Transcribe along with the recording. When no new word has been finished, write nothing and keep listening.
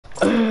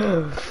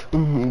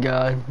Oh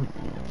God.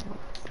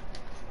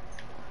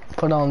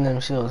 Put on them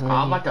shields.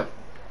 I'm about to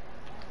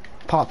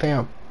pop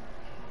him.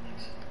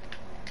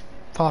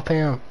 Pop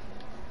him.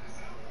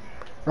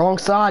 Wrong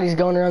side. He's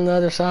going around the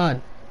other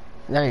side.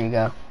 There you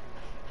go.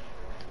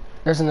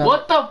 There's another.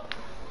 What the?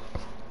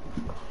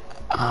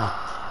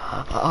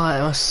 Oh,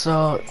 it was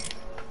so.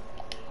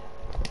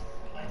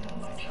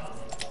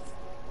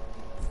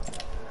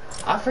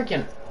 I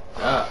freaking.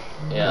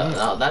 Yeah.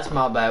 No, that's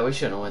my bad. We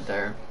shouldn't have went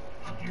there.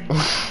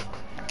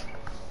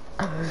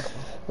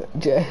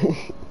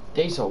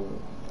 Diesel.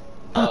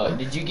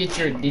 Did you get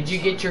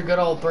your good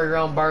old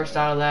 3-round burst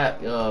out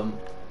of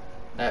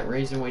that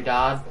reason we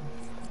died?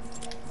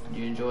 Did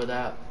you enjoy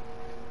that?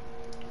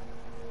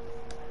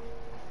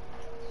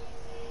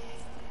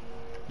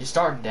 You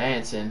start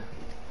dancing.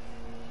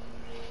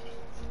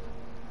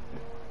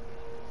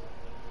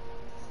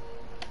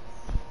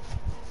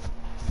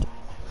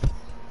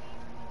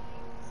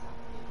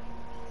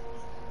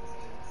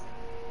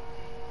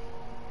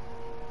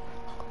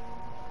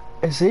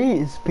 Is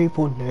these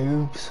people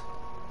noobs?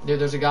 Dude,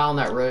 there's a guy on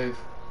that roof.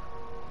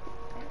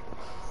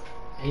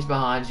 He's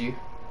behind you.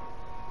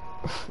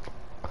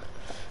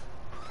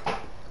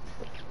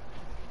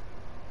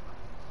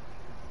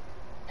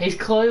 He's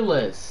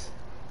clueless.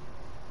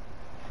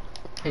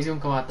 He's gonna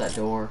come out that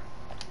door.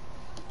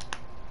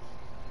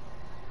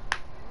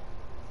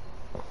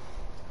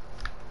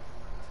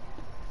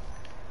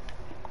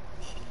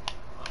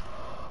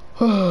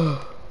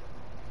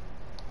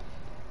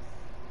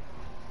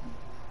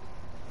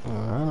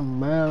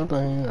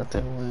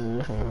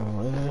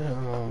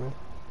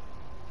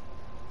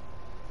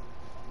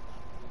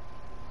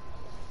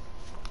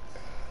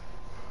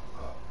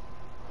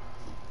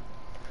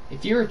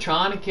 If you were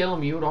trying to kill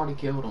him, you would already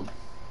killed him.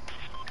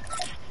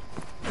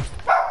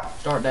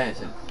 Start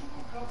dancing.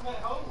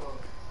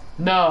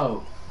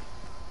 No.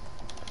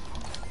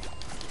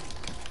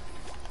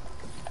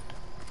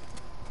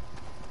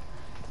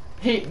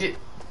 He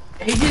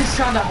just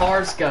trying to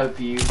hard scope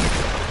you.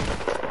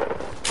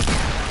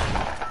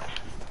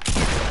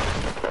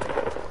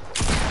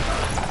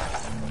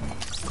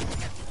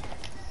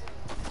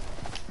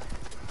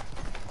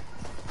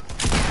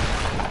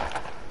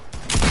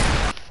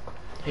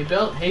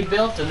 He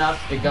built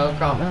enough to go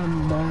across.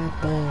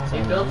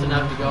 He built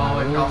enough to go all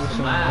the way across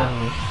the map.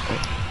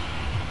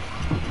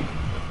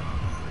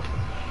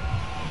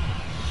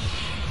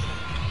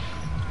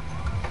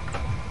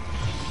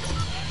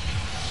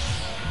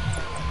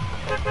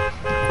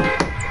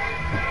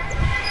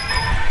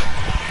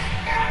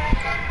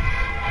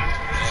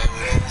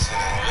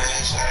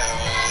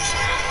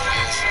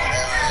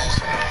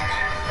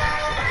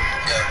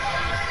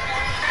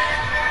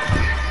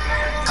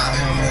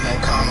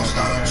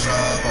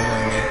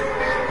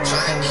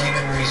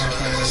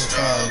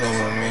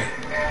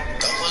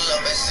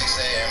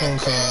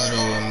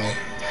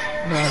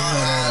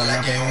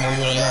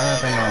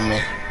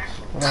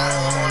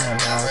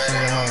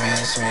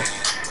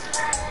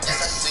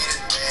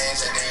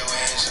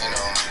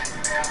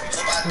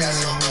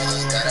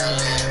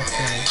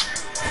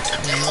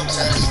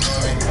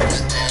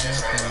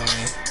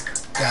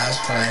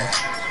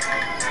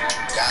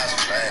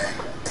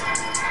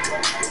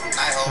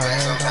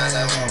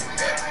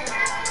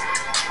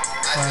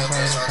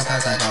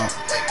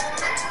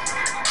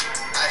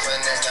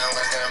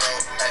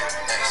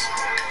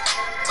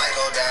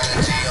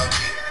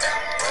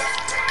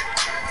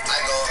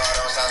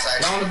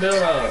 Y'all wanna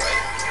build up.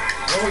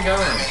 Where we going?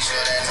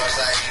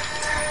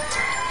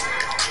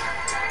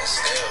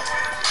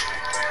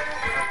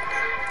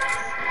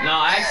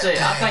 No, actually,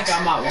 I think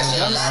I might want to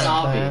go to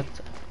Snobby.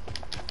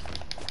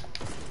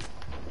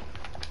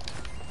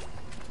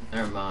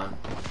 Never mind.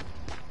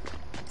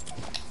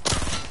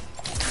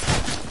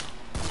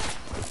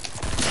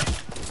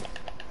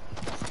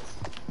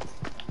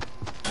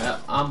 Yep,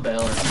 I'm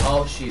bailing.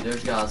 Oh shoot,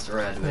 there's guys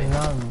surrounding me.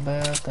 Not a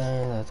bad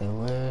thing that they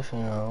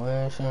wishing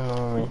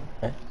on me.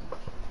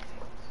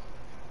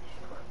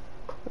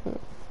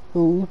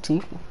 Ooh,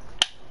 teeth.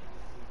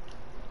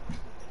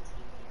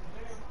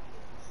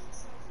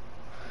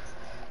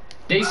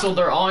 Diesel,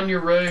 they're on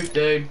your roof,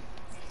 dude.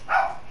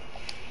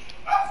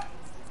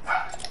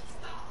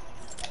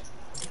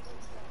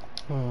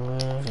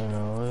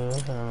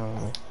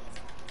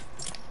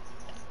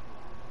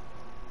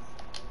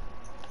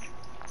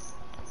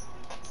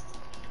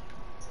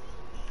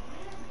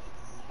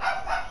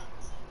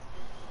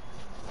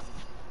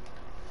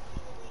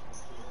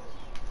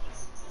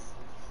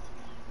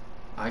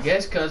 I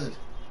guess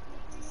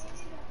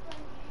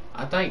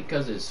I think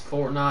cause it's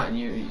Fortnite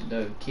and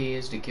the key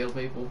is to kill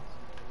people.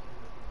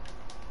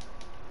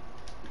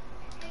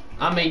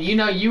 I mean, you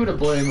know, you would have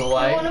blew him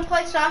away. You wanna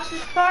play sausage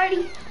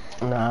party?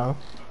 No.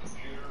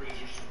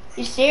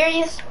 You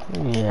serious?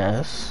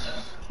 Yes.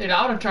 Dude,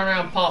 I would have turned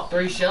around and popped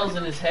 3 shells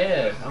in his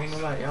head. I don't know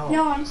about y'all.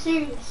 No, I'm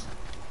serious.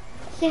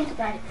 Think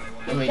about it.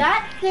 I mean,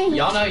 that thing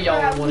y'all know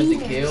y'all wanted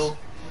to kill.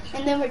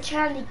 And then we're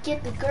trying to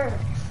get the girls.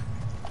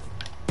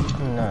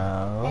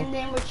 No. And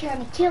then we're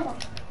trying to kill them.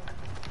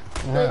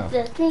 No. With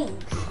the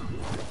things.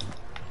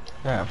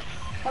 No.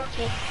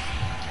 Okay.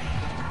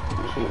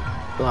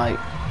 Like,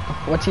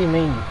 what do you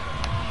mean?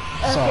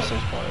 Okay. Sausage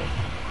party.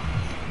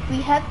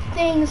 We have the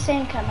thing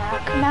saying come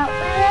out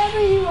wherever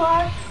you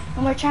are,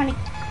 and we're trying to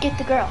get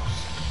the girls.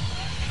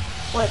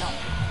 Wait on.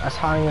 That's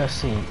hiding a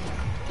seat.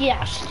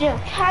 Yeah, still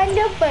kind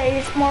of, but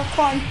it's more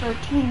fun for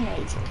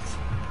teenagers.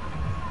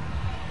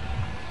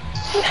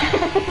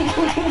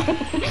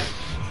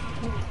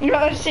 No,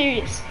 I'm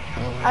serious.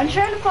 I'm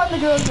trying to find the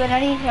girls, but I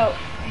need help.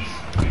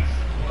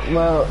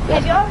 Well,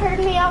 Have y'all heard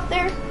me out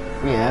there?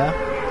 yeah.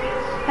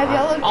 Have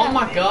y'all looked Oh out?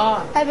 my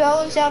god. Have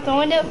y'all looked out the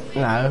window?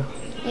 No.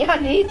 Y'all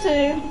need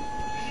to.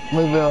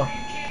 We will.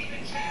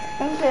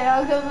 Okay,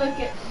 I'll go look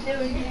at do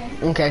it again.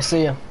 Okay,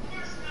 see ya.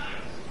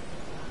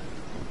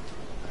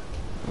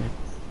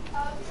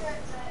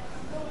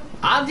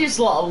 I just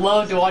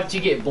love to watch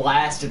you get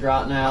blasted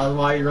right now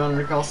while you're running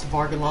across the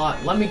parking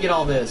lot. Let me get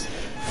all this.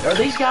 Are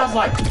these guys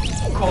like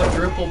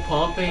quadruple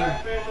pumping?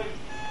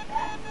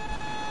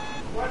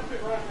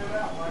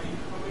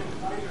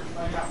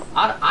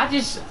 I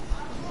just...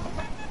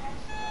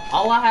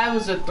 All I have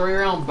is a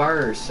 3-round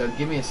burst, so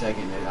give me a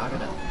second, dude. I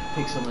gotta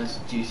pick some of this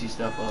juicy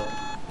stuff up.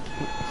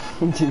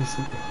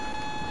 Juicy.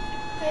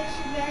 Hey,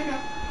 Savannah.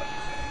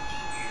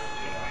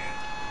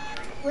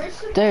 Where's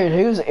the... Dude,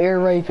 who's air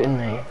raping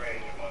me?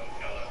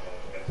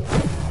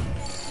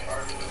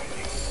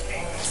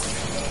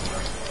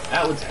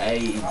 That was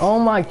AIDS. Oh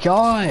my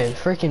god,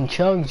 freaking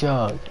chug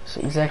jug. That's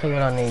exactly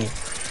what I need.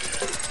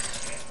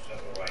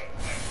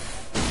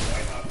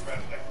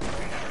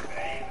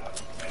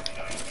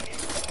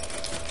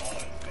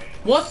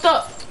 What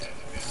the?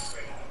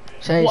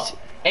 Chase, What?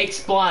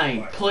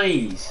 Explain,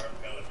 please.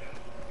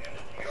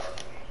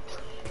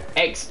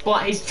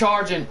 Explain. He's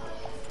charging.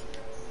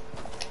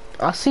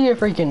 I see a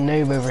freaking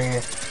noob over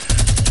here.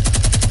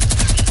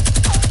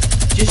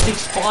 Just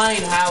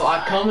explain how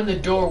I come in the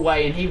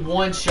doorway and he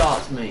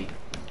one-shots me.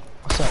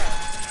 What's up?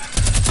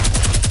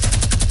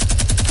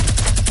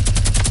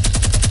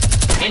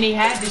 And he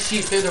had to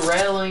shoot through the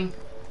railing.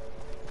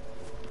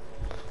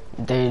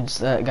 Dudes,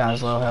 that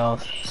guy's low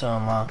health, so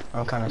am I.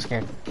 I'm kind of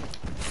scared.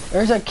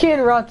 There's a kid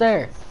right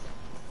there.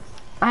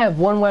 I have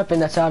one weapon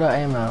that's out of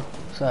ammo,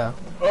 so.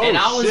 Oh, And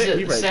I was shit, at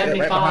he right there, 75.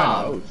 right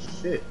behind me.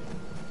 Oh shit.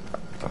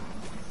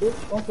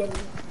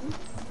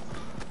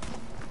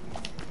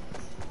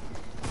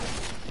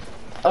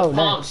 Oh, no.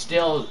 Pump's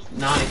still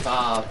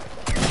 95.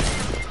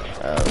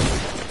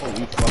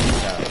 Holy fucking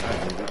cow.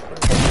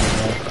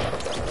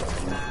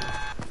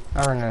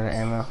 I run out of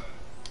ammo.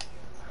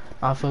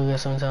 I forget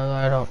sometimes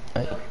I don't.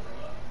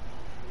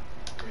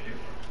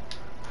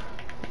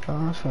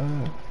 Oh, that's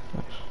fine.